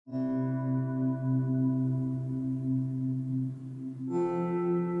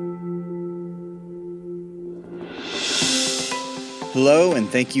Hello, and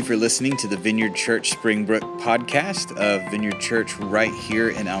thank you for listening to the Vineyard Church Springbrook podcast of Vineyard Church right here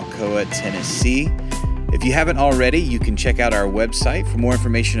in Alcoa, Tennessee. If you haven't already, you can check out our website for more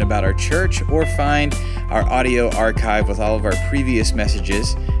information about our church or find our audio archive with all of our previous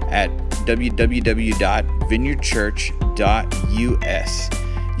messages at www.vineyardchurch.us.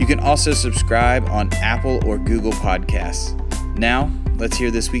 You can also subscribe on Apple or Google Podcasts. Now, let's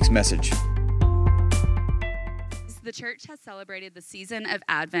hear this week's message. The church has celebrated the season of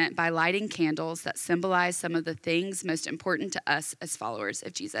Advent by lighting candles that symbolize some of the things most important to us as followers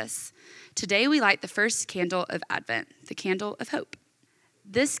of Jesus. Today we light the first candle of Advent, the candle of hope.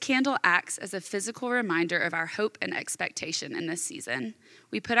 This candle acts as a physical reminder of our hope and expectation in this season.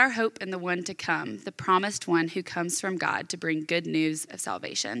 We put our hope in the one to come, the promised one who comes from God to bring good news of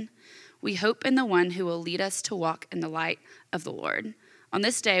salvation. We hope in the one who will lead us to walk in the light of the Lord. On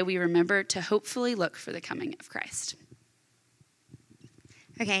this day, we remember to hopefully look for the coming of Christ.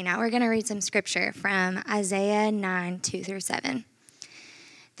 Okay, now we're going to read some scripture from Isaiah 9, 2 through 7.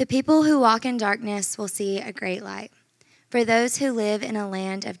 The people who walk in darkness will see a great light. For those who live in a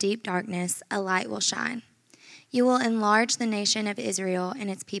land of deep darkness, a light will shine. You will enlarge the nation of Israel, and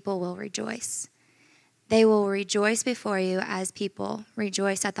its people will rejoice. They will rejoice before you as people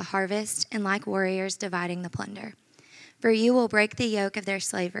rejoice at the harvest, and like warriors dividing the plunder. For you will break the yoke of their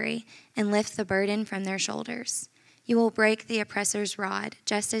slavery and lift the burden from their shoulders. You will break the oppressor's rod,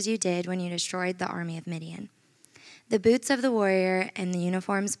 just as you did when you destroyed the army of Midian. The boots of the warrior and the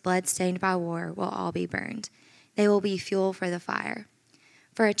uniforms blood-stained by war will all be burned. They will be fuel for the fire.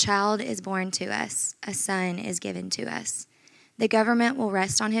 For a child is born to us, a son is given to us. The government will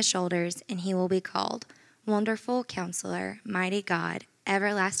rest on his shoulders, and he will be called Wonderful Counselor, Mighty God,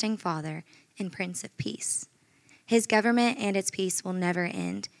 Everlasting Father, and Prince of Peace. His government and its peace will never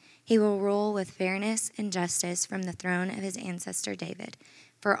end. He will rule with fairness and justice from the throne of his ancestor David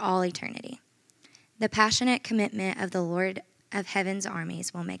for all eternity. The passionate commitment of the Lord of heaven's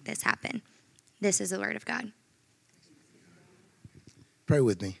armies will make this happen. This is the word of God. Pray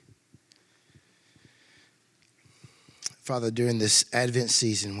with me. Father, during this Advent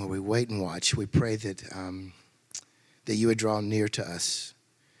season where we wait and watch, we pray that you would draw near to us.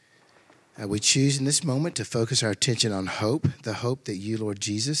 We choose in this moment to focus our attention on hope, the hope that you, Lord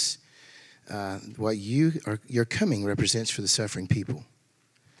Jesus, what your coming represents for the suffering people.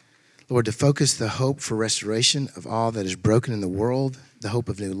 Lord, to focus the hope for restoration of all that is broken in the world, the hope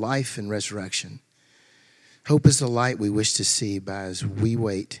of new life and resurrection. Hope is the light we wish to see as we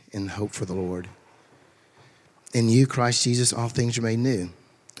wait in hope for the Lord. In you, Christ Jesus, all things are made new,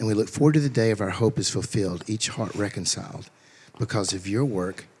 and we look forward to the day of our hope is fulfilled, each heart reconciled, because of your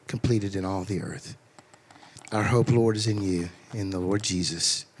work completed in all the earth. Our hope, Lord, is in you, in the Lord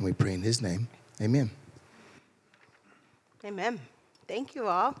Jesus, and we pray in his name. Amen. Amen. Thank you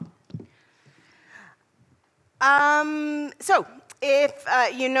all. So if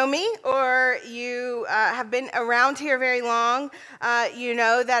you know me or you have been around here very long, you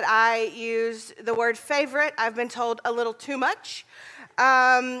know that I use the word favorite. I've been told a little too much.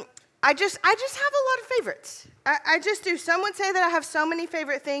 I just have a lot of favorites. I just do. Some would say that I have so many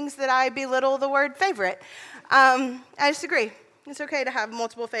favorite things that I belittle the word favorite. I disagree. It's okay to have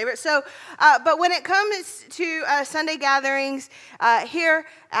multiple favorites. So, but when it comes to Sunday gatherings here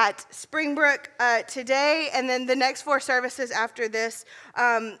at Springbrook today, and then the next 4 services after this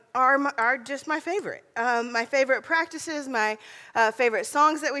are just my favorite. My favorite practices, my favorite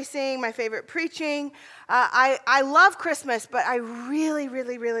songs that we sing, my favorite preaching. I love Christmas, but I really,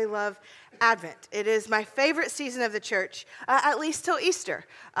 really, really love Advent. It is my favorite season of the church, at least till Easter,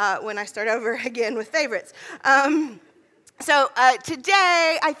 when I start over again with favorites. So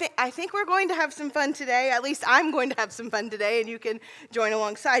today, I think we're going to have some fun today. At least I'm going to have some fun today, and you can join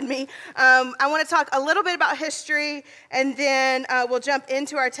alongside me. I want to talk a little bit about history, and then we'll jump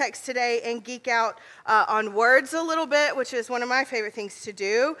into our text today and geek out on words a little bit, which is one of my favorite things to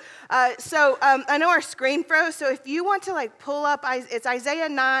do. So I know our screen froze, so if you want to pull up, it's Isaiah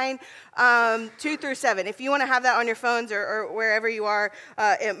 9, 2 through 7. If you want to have that on your phones or wherever you are,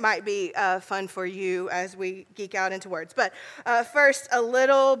 it might be fun for you as we geek out into words. But first, a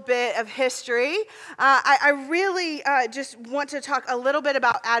little bit of history. I really just want to talk a little bit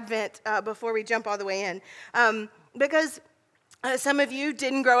about Advent before we jump all the way in, because some of you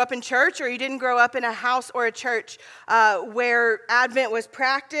didn't grow up in church, or you didn't grow up in a house or a church where Advent was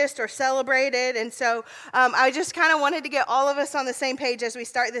practiced or celebrated. And so I just kind of wanted to get all of us on the same page as we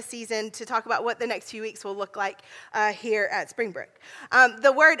start this season to talk about what the next few weeks will look like here at Springbrook.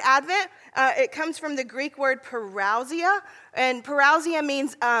 The word Advent, it comes from the Greek word parousia. And parousia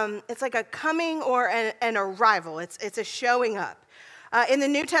means it's like a coming or an arrival. It's a showing up. In the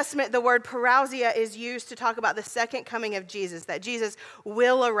New Testament, the word parousia is used to talk about the second coming of Jesus, that Jesus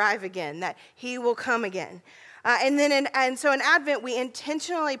will arrive again, that he will come again. So in Advent, we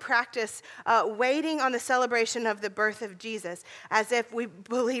intentionally practice waiting on the celebration of the birth of Jesus, as if we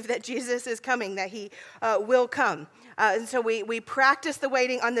believe that Jesus is coming, that he will come. And so we practice the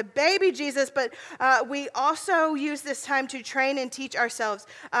waiting on the baby Jesus, but we also use this time to train and teach ourselves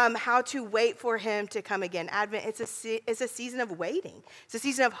how to wait for him to come again. Advent, it's a season of waiting. It's a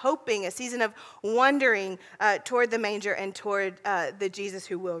season of hoping, a season of wondering toward the manger and toward the Jesus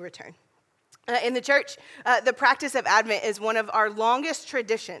who will return. In the church, the practice of Advent is one of our longest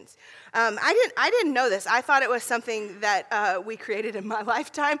traditions. I didn't know this. I thought it was something that we created in my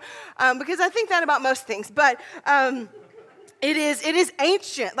lifetime because I think that about most things. But it is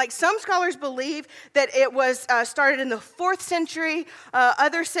ancient. Like, some scholars believe that it was started in the 4th century.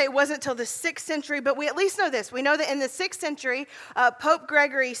 Others say it wasn't until the 6th century, but we at least know this. We know that in the 6th century, Pope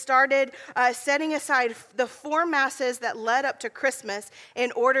Gregory started setting aside the 4 masses that led up to Christmas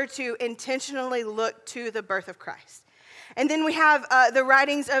in order to intentionally look to the birth of Christ. And then we have the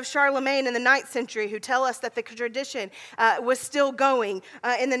writings of Charlemagne in the 9th century who tell us that the tradition was still going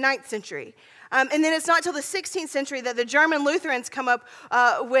in the 9th century. And then it's not until the 16th century that the German Lutherans come up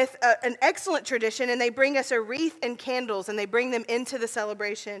with an excellent tradition, and they bring us a wreath and candles, and they bring them into the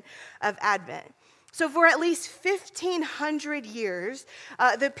celebration of Advent. So for at least 1,500 years,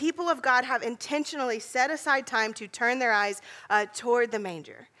 the people of God have intentionally set aside time to turn their eyes toward the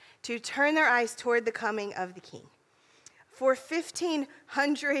manger, to turn their eyes toward the coming of the King. For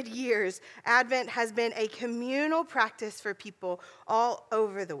 1,500 years, Advent has been a communal practice for people all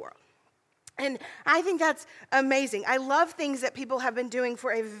over the world. And I think that's amazing. I love things that people have been doing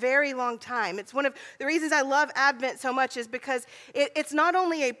for a very long time. It's one of the reasons I love Advent so much is because it's not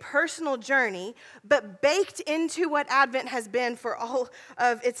only a personal journey, but baked into what Advent has been for all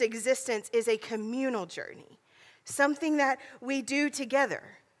of its existence is a communal journey, something that we do together.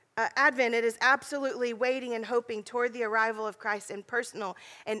 Advent, it is absolutely waiting and hoping toward the arrival of Christ in personal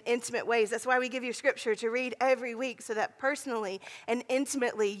and intimate ways. That's why we give you scripture to read every week, so that personally and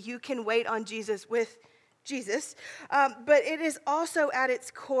intimately you can wait on Jesus with Jesus. But it is also at its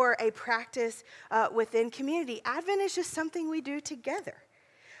core a practice within community. Advent is just something we do together.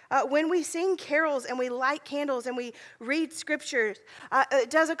 When we sing carols and we light candles and we read scriptures, it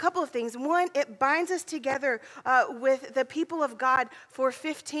does a couple of things. One, it binds us together with the people of God for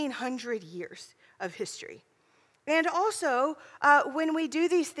 1,500 years of history. And also, when we do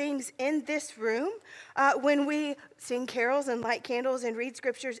these things in this room, when we sing carols and light candles and read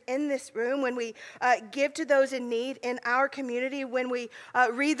scriptures in this room, when we give to those in need in our community, when we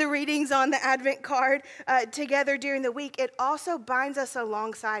read the readings on the Advent card together during the week, it also binds us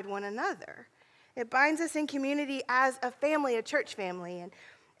alongside one another. It binds us in community as a family, a church family. And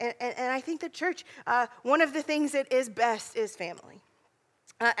I think the church, one of the things that is best is family.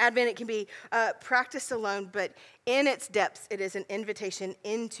 Advent, it can be practiced alone, but in its depths, it is an invitation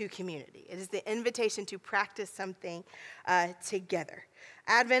into community. It is the invitation to practice something together.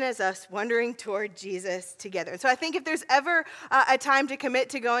 Advent is us wandering toward Jesus together. And so I think if there's ever a time to commit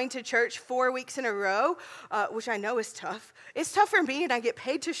to going to church 4 weeks in a row, which I know is tough, it's tough for me, and I get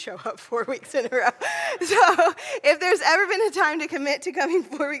paid to show up 4 weeks in a row. So if there's ever been a time to commit to coming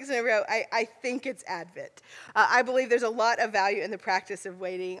 4 weeks in a row, I think it's Advent. I believe there's a lot of value in the practice of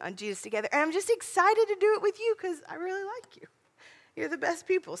waiting on Jesus together. And I'm just excited to do it with you because I really like you. You're the best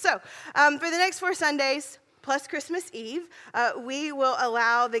people. So for the next 4 Sundays, plus Christmas Eve, we will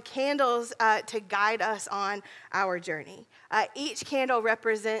allow the candles to guide us on our journey. Each candle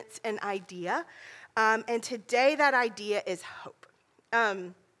represents an idea, and today that idea is hope.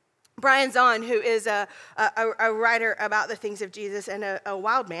 Brian Zahn, who is a writer about the things of Jesus and a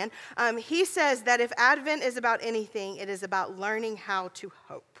wild man, he says that if Advent is about anything, it is about learning how to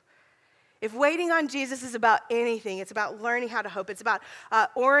hope. If waiting on Jesus is about anything, it's about learning how to hope. It's about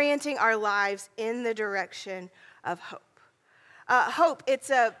orienting our lives in the direction of hope. Hope, it's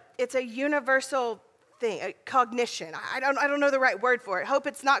a universal thing, a cognition. I don't know the right word for it. Hope,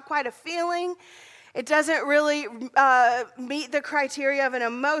 it's not quite a feeling. It doesn't really meet the criteria of an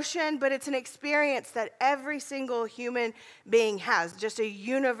emotion, but it's an experience that every single human being has, just a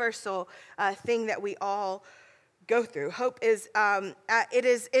universal thing that we all go through. Hope is it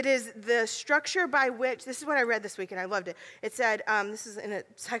is the structure by which, this is what I read this week and I loved it. It said, this is in a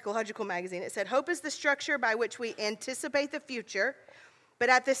psychological magazine, it said, hope is the structure by which we anticipate the future, but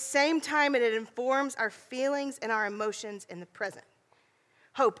at the same time it informs our feelings and our emotions in the present.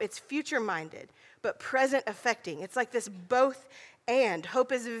 Hope, it's future-minded, but present affecting. It's like this both and.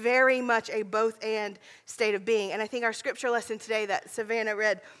 Hope is very much a both and state of being. And I think our scripture lesson today that Savannah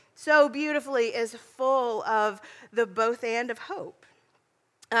read so beautifully is full of the both and of hope.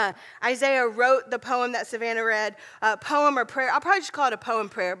 Isaiah wrote the poem that Savannah read, poem or prayer. I'll probably just call it a poem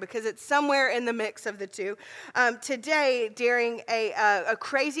prayer because it's somewhere in the mix of the two. Today, during a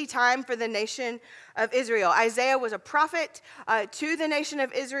crazy time for the nation of Israel. Isaiah was a prophet to the nation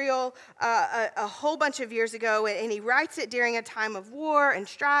of Israel a whole bunch of years ago, and he writes it during a time of war and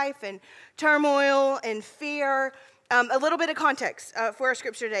strife and turmoil and fear. A little bit of context for our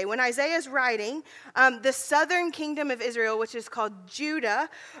scripture today. When Isaiah is writing, the southern kingdom of Israel, which is called Judah,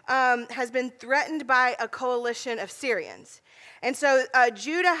 has been threatened by a coalition of Syrians. And so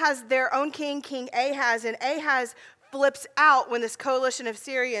Judah has their own king, King Ahaz, and Ahaz flips out when this coalition of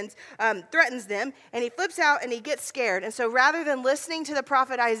Syrians threatens them, and he flips out and he gets scared. And so rather than listening to the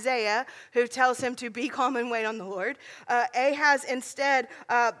prophet Isaiah, who tells him to be calm and wait on the Lord, Ahaz instead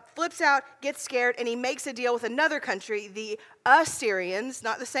flips out, gets scared, and he makes a deal with another country, the Assyrians,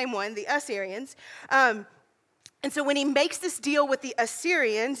 not the same one, the Assyrians. And so when he makes this deal with the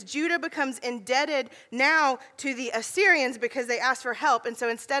Assyrians, Judah becomes indebted now to the Assyrians because they asked for help. And so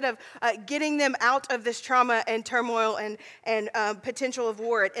instead of getting them out of this trauma and turmoil and potential of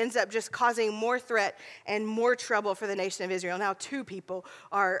war, it ends up just causing more threat and more trouble for the nation of Israel. Now 2 people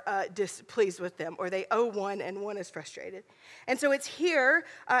are displeased with them, or they owe one and one is frustrated. And so it's here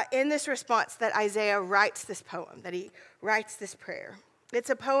in this response that Isaiah writes this poem, that he writes this prayer. It's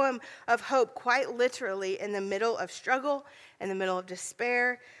a poem of hope, quite literally, in the middle of struggle, in the middle of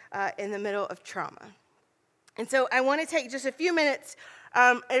despair, in the middle of trauma. And so I want to take just a few minutes,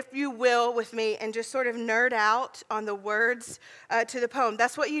 if you will, with me and just sort of nerd out on the words to the poem.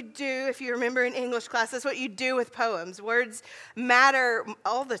 That's what you do, if you remember in English class, that's what you do with poems. Words matter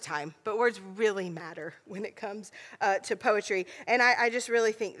all the time, but words really matter when it comes to poetry. And I just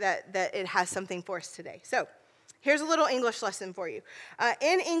really think that it has something for us today. So, here's a little English lesson for you.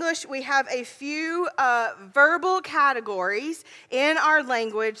 In English, we have a few verbal categories in our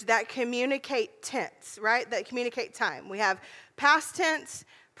language that communicate tense, right? That communicate time. We have past tense,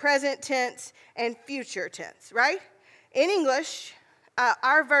 present tense, and future tense, right? In English,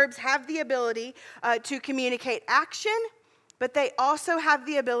 our verbs have the ability to communicate action, but they also have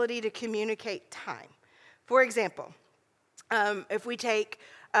the ability to communicate time. For example, if we take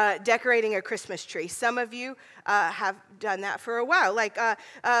decorating a Christmas tree. Some of you have done that for a while. Like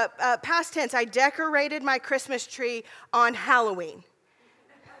past tense, I decorated my Christmas tree on Halloween.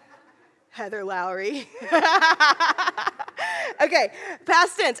 Heather Lowry. Okay,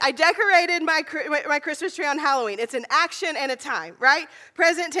 past tense, I decorated my Christmas tree on Halloween. It's an action and a time, right?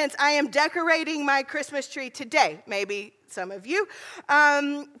 Present tense, I am decorating my Christmas tree today. Maybe some of you.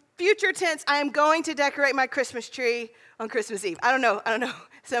 Future tense, I am going to decorate my Christmas tree on Christmas Eve. I don't know.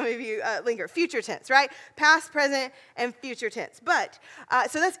 Some of you linger. Future tense, right? Past, present, and future tense. But,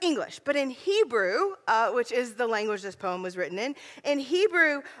 so that's English. But in Hebrew, which is the language this poem was written in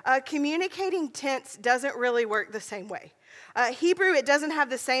Hebrew, communicating tense doesn't really work the same way. Hebrew, it doesn't have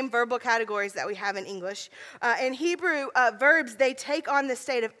the same verbal categories that we have in English. In Hebrew, verbs, they take on the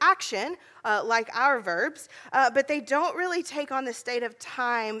state of action, like our verbs, but they don't really take on the state of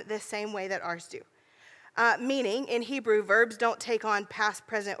time the same way that ours do. Meaning, in Hebrew, verbs don't take on past,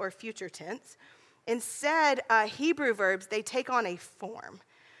 present, or future tense. Instead, Hebrew verbs, they take on a form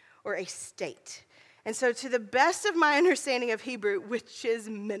or a state. And so to the best of my understanding of Hebrew, which is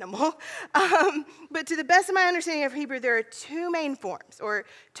minimal, but to the best of my understanding of Hebrew, there are 2 main forms or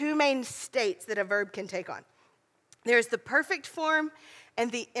 2 main states that a verb can take on. There's the perfect form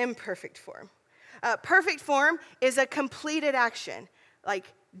and the imperfect form. Perfect form is a completed action. Like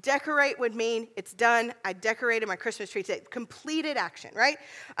decorate would mean it's done. I decorated my Christmas tree today. Completed action, right?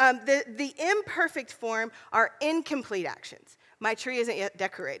 The imperfect form are incomplete actions. My tree isn't yet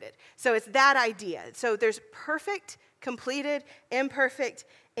decorated. So it's that idea. So there's perfect, completed, imperfect,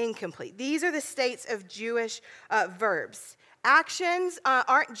 incomplete. These are the states of Jewish verbs. Actions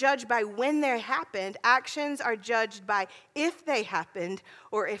aren't judged by when they happened. Actions are judged by if they happened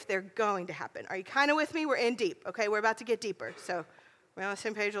or if they're going to happen. Are you kind of with me? We're in deep, okay? We're about to get deeper. So we're on the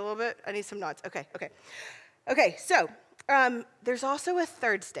same page a little bit. I need some nods. Okay, so there's also a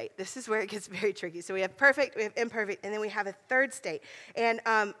third state. This is where it gets very tricky. So we have perfect, we have imperfect, and then we have a third state. And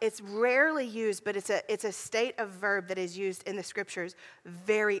it's rarely used, but it's a state of verb that is used in the scriptures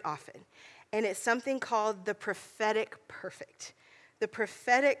very often. And it's something called the prophetic perfect. The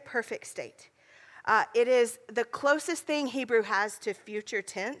prophetic perfect state. It is the closest thing Hebrew has to future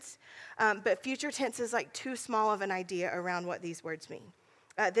tense, but future tense is like too small of an idea around what these words mean.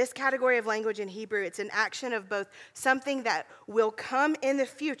 This category of language in Hebrew, it's an action of both something that will come in the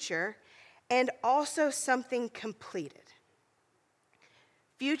future and also something completed.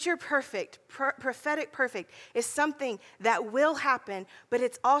 Future perfect, prophetic perfect is something that will happen, but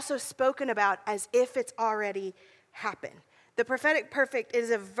it's also spoken about as if it's already happened. The prophetic perfect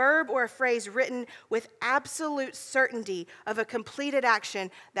is a verb or a phrase written with absolute certainty of a completed action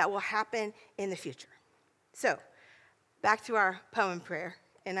that will happen in the future. So, back to our poem prayer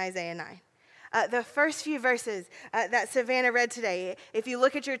in Isaiah 9. The first few verses that Savannah read today, if you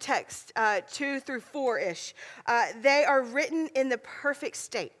look at your text, 2 through 4-ish, they are written in the perfect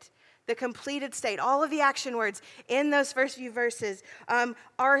state, the completed state. All of the action words in those first few verses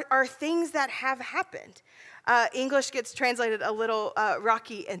are things that have happened. English gets translated a little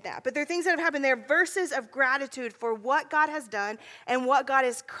rocky in that, but they're things that have happened. They're verses of gratitude for what God has done and what God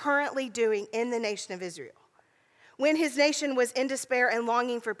is currently doing in the nation of Israel. When his nation was in despair and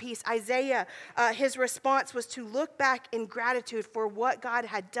longing for peace, Isaiah, his response was to look back in gratitude for what God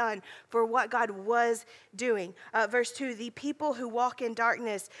had done, for what God was doing. Verse 2, the people who walk in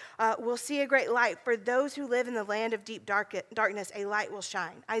darkness will see a great light. For those who live in the land of deep darkness, a light will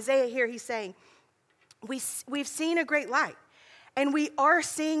shine. Isaiah here, he's saying, we've seen a great light. And we are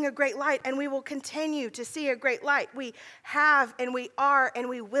seeing a great light, and we will continue to see a great light. We have, and we are, and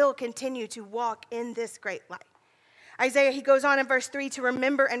we will continue to walk in this great light. Isaiah, he goes on in verse 3 to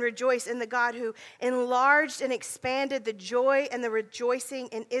remember and rejoice in the God who enlarged and expanded the joy and the rejoicing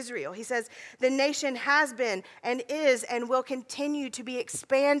in Israel. He says, the nation has been and is and will continue to be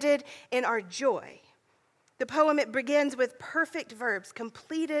expanded in our joy. The poem, it begins with perfect verbs,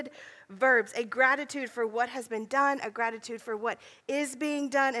 completed verbs, a gratitude for what has been done, a gratitude for what is being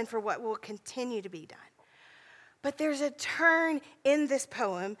done, and for what will continue to be done. But there's a turn in this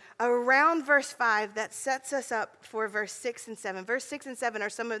poem around verse 5 that sets us up for verse 6 and 7. Verse 6 and 7 are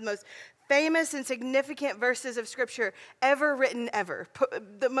some of the most famous and significant verses of Scripture ever written ever.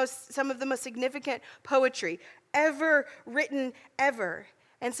 Some of the most significant poetry ever written ever.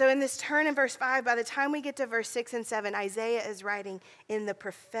 And so in this turn in verse 5, by the time we get to verse 6 and 7, Isaiah is writing in the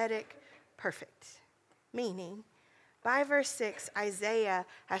prophetic perfect. Meaning, by verse 6, Isaiah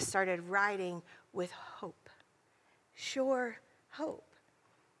has started writing with hope. Sure hope.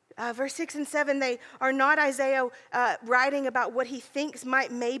 Verse 6 and 7, they are not Isaiah writing about what he thinks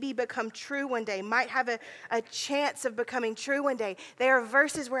might maybe become true one day, might have a chance of becoming true one day. They are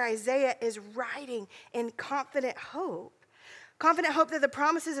verses where Isaiah is writing in confident hope. Confident hope that the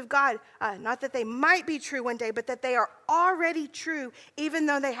promises of God, not that they might be true one day, but that they are already true even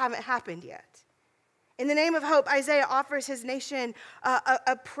though they haven't happened yet. In the name of hope, Isaiah offers his nation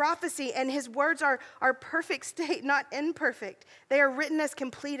a prophecy, and his words are perfect state, not imperfect. They are written as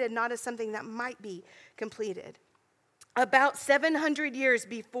completed, not as something that might be completed. About 700 years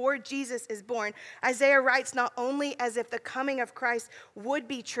before Jesus is born, Isaiah writes not only as if the coming of Christ would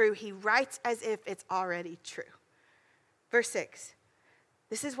be true, he writes as if it's already true. Verse 6.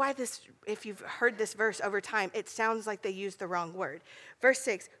 This is why if you've heard this verse over time, it sounds like they used the wrong word. Verse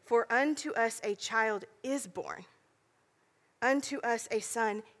 6, for unto us a child is born, unto us a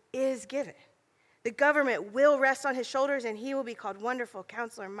son is given. The government will rest on his shoulders, and he will be called Wonderful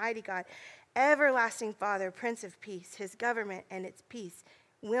Counselor, Mighty God, Everlasting Father, Prince of Peace. His government and its peace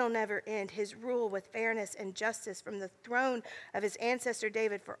will never end. His rule with fairness and justice from the throne of his ancestor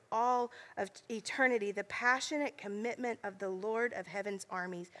David for all of eternity. The passionate commitment of the Lord of heaven's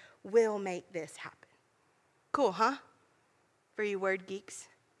armies will make this happen. Cool, huh? For you word geeks.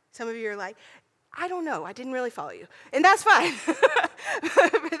 Some of you are like, I don't know. I didn't really follow you. And that's fine.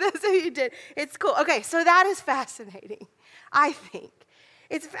 For those of you who did, it's cool. Okay, so that is fascinating, I think.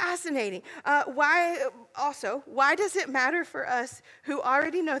 It's fascinating. Why does it matter for us who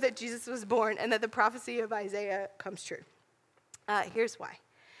already know that Jesus was born and that the prophecy of Isaiah comes true? Here's why.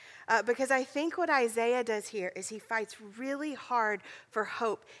 Because I think what Isaiah does here is he fights really hard for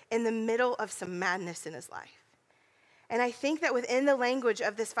hope in the middle of some madness in his life. And I think that within the language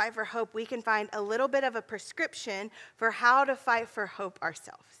of this fight for hope, we can find a little bit of a prescription for how to fight for hope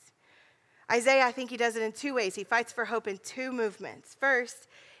ourselves. Isaiah, I think he does it in two ways. He fights for hope in two movements. First,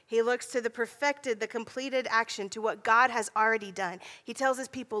 he looks to the perfected, the completed action, to what God has already done. He tells his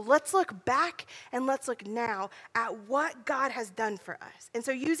people, let's look back and let's look now at what God has done for us. And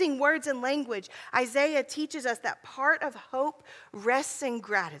so using words and language, Isaiah teaches us that part of hope rests in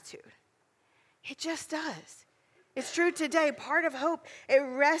gratitude. It just does. It's true today. Part of hope, it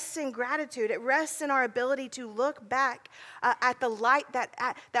rests in gratitude. It rests in our ability to look back at the light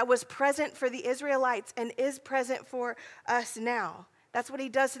that was present for the Israelites and is present for us now. That's what he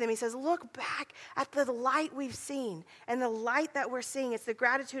does to them. He says, look back at the light we've seen. And the light that we're seeing, it's the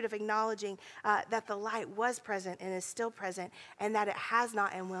gratitude of acknowledging that the light was present and is still present, and that it has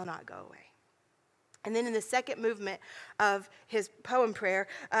not and will not go away. And then in the second movement of his poem prayer,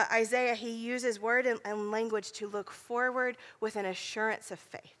 Isaiah, he uses word and language to look forward with an assurance of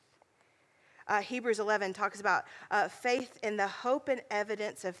faith. Hebrews 11 talks about faith in the hope and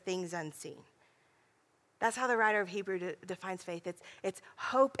evidence of things unseen. That's how the writer of Hebrew defines faith. It's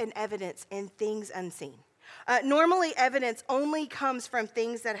hope and evidence in things unseen. Normally, evidence only comes from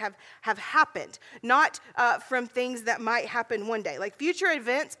things that have happened, not from things that might happen one day. Like future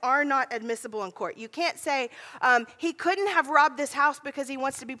events are not admissible in court. You can't say he couldn't have robbed this house because he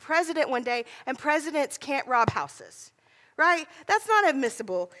wants to be president one day, and presidents can't rob houses, right? That's not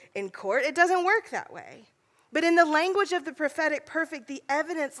admissible in court. It doesn't work that way. But in the language of the prophetic perfect, the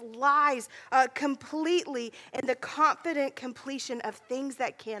evidence lies completely in the confident completion of things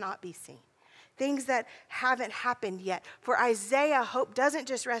that cannot be seen, things that haven't happened yet. For Isaiah, hope doesn't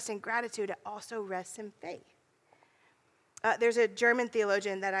just rest in gratitude, it also rests in faith. There's a German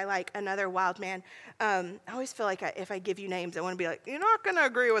theologian that I like, another wild man. I always feel like if I give you names, I want to be like, you're not going to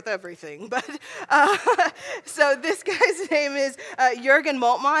agree with everything. But so this guy's name is Jürgen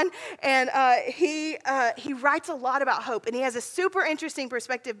Moltmann, and he writes a lot about hope. And he has a super interesting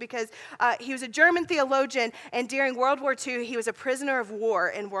perspective because he was a German theologian, and during World War II, he was a prisoner of war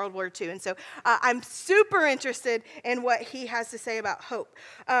in World War II. And so I'm super interested in what he has to say about hope.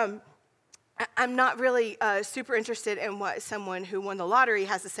 I'm not really super interested in what someone who won the lottery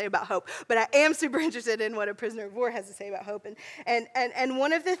has to say about hope, but I am super interested in what a prisoner of war has to say about hope. And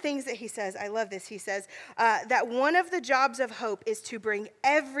one of the things that he says, I love this, he says that one of the jobs of hope is to bring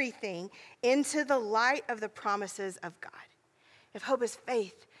everything into the light of the promises of God. If hope is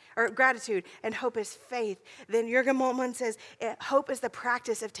faith, or gratitude, and hope is faith, then Jürgen Moltmann says hope is the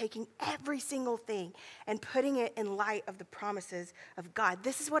practice of taking every single thing and putting it in light of the promises of God.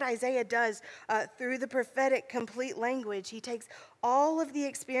 This is what Isaiah does through the prophetic complete language. He takes all of the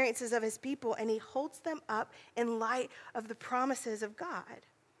experiences of his people and he holds them up in light of the promises of God.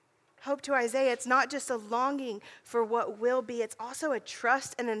 Hope to Isaiah, it's not just a longing for what will be, it's also a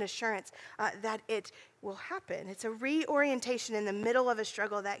trust and an assurance that it will happen. It's a reorientation in the middle of a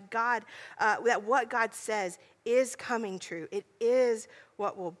struggle that that what God says is coming true. It is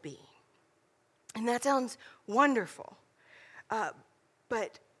what will be. And that sounds wonderful.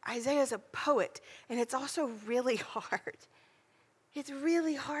 But Isaiah's a poet, and it's also really hard. It's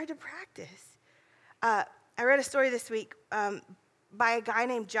really hard to practice. I read a story this week by a guy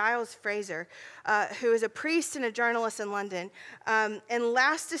named Giles Fraser, who is a priest and a journalist in London. And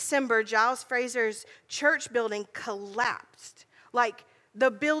last December, Giles Fraser's church building collapsed. Like, the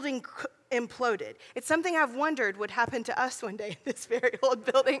building imploded. It's something I've wondered would happen to us one day in this very old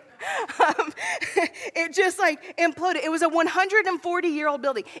building. It just imploded. It was a 140-year-old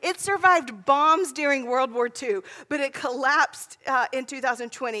building. It survived bombs during World War II, but it collapsed in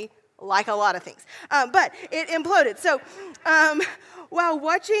 2020, like a lot of things. But it imploded. So while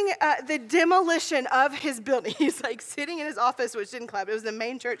watching the demolition of his building, he's sitting in his office, which didn't collapse. It was the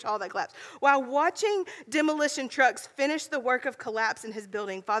main church hall that collapsed. While watching demolition trucks finish the work of collapse in his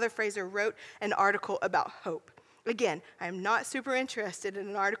building, Father Fraser wrote an article about hope. Again, I'm not super interested in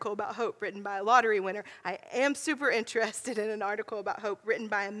an article about hope written by a lottery winner. I am super interested in an article about hope written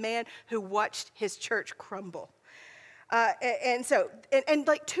by a man who watched his church crumble. And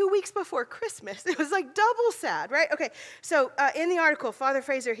 2 weeks before Christmas, it was double sad, right? Okay, so in the article, Father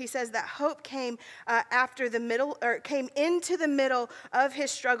Fraser, he says that hope came came into the middle of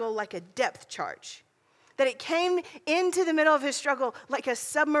his struggle like a depth charge. That it came into the middle of his struggle like a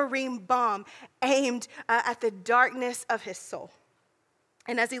submarine bomb aimed at the darkness of his soul.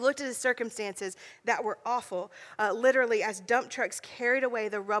 And as he looked at his circumstances that were awful, literally as dump trucks carried away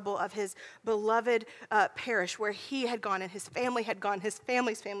the rubble of his beloved parish where he had gone and his family had gone, his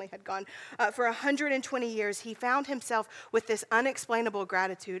family's family had gone, for 120 years, he found himself with this unexplainable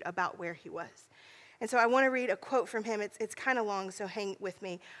gratitude about where he was. And so I want to read a quote from him. It's kind of long, so hang with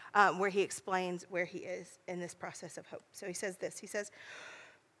me, where he explains where he is in this process of hope. So he says this. He says,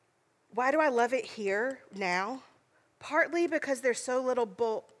 "Why do I love it here now? Partly because there's so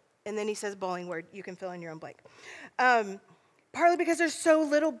little and then he says bowling word. You can fill in your own blank. Partly because there's so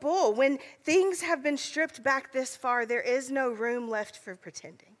little bull. When things have been stripped back this far, there is no room left for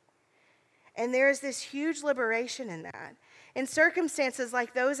pretending. And there is this huge liberation in that. In circumstances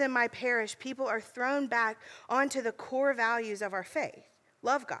like those in my parish, people are thrown back onto the core values of our faith.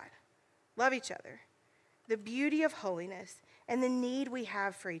 Love God, love each other, the beauty of holiness, and the need we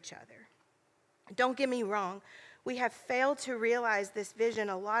have for each other. Don't get me wrong. We have failed to realize this vision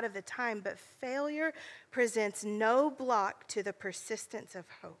a lot of the time, but failure presents no block to the persistence of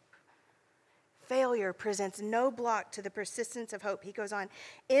hope. Failure presents no block to the persistence of hope. He goes on,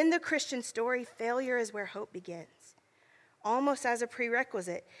 in the Christian story, failure is where hope begins, almost as a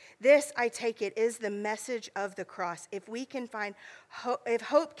prerequisite. This, I take it, is the message of the cross. If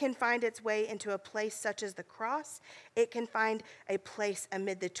hope can find its way into a place such as the cross, it can find a place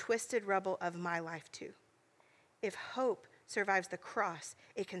amid the twisted rubble of my life too. If hope survives the cross,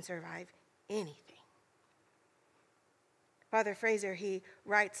 it can survive anything. Father Fraser, he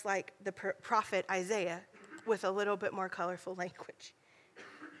writes like the prophet Isaiah with a little bit more colorful language.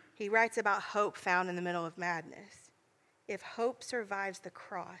 He writes about hope found in the middle of madness. If hope survives the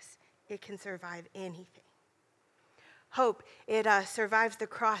cross, it can survive anything. Hope, it survives the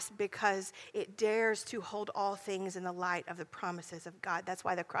cross because it dares to hold all things in the light of the promises of God. That's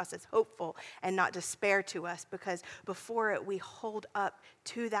why the cross is hopeful and not despair to us, because before it we hold up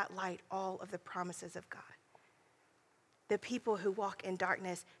to that light all of the promises of God. The people who walk in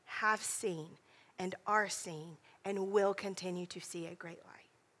darkness have seen and are seeing and will continue to see a great light.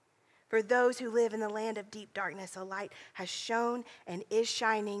 For those who live in the land of deep darkness, a light has shone and is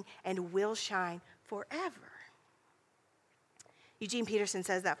shining and will shine forever. Eugene Peterson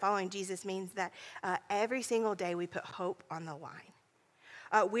says that following Jesus means that every single day we put hope on the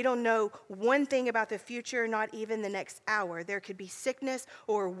line. We don't know one thing about the future, not even the next hour. There could be sickness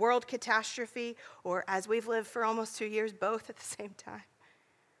or world catastrophe, or as we've lived for almost 2 years, both at the same time.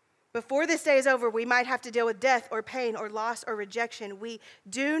 Before this day is over, we might have to deal with death or pain or loss or rejection. We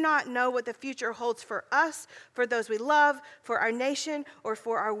do not know what the future holds for us, for those we love, for our nation, or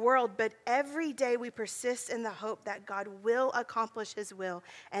for our world. But every day we persist in the hope that God will accomplish his will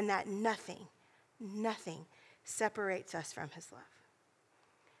and that nothing separates us from his love.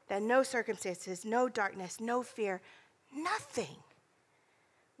 That no circumstances, no darkness, no fear, nothing.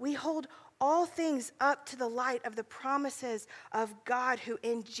 We hold all things up to the light of the promises of God, who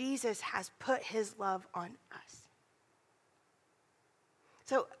in Jesus has put his love on us.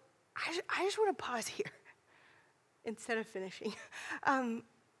 So I just want to pause here instead of finishing.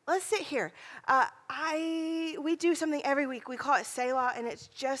 Let's sit here. We do something every week. We call it Selah, and it's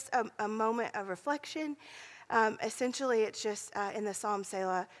just a moment of reflection. Essentially, it's just in the Psalm,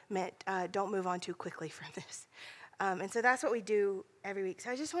 Selah meant don't move on too quickly from this. And so that's what we do every week. So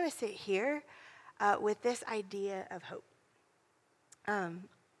I just want to sit here with this idea of hope.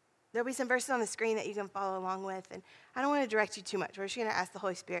 There'll be some verses on the screen that you can follow along with, and I don't want to direct you too much. We're just going to ask the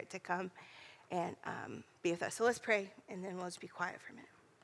Holy Spirit to come and be with us. So let's pray, and then we'll just be quiet for a minute.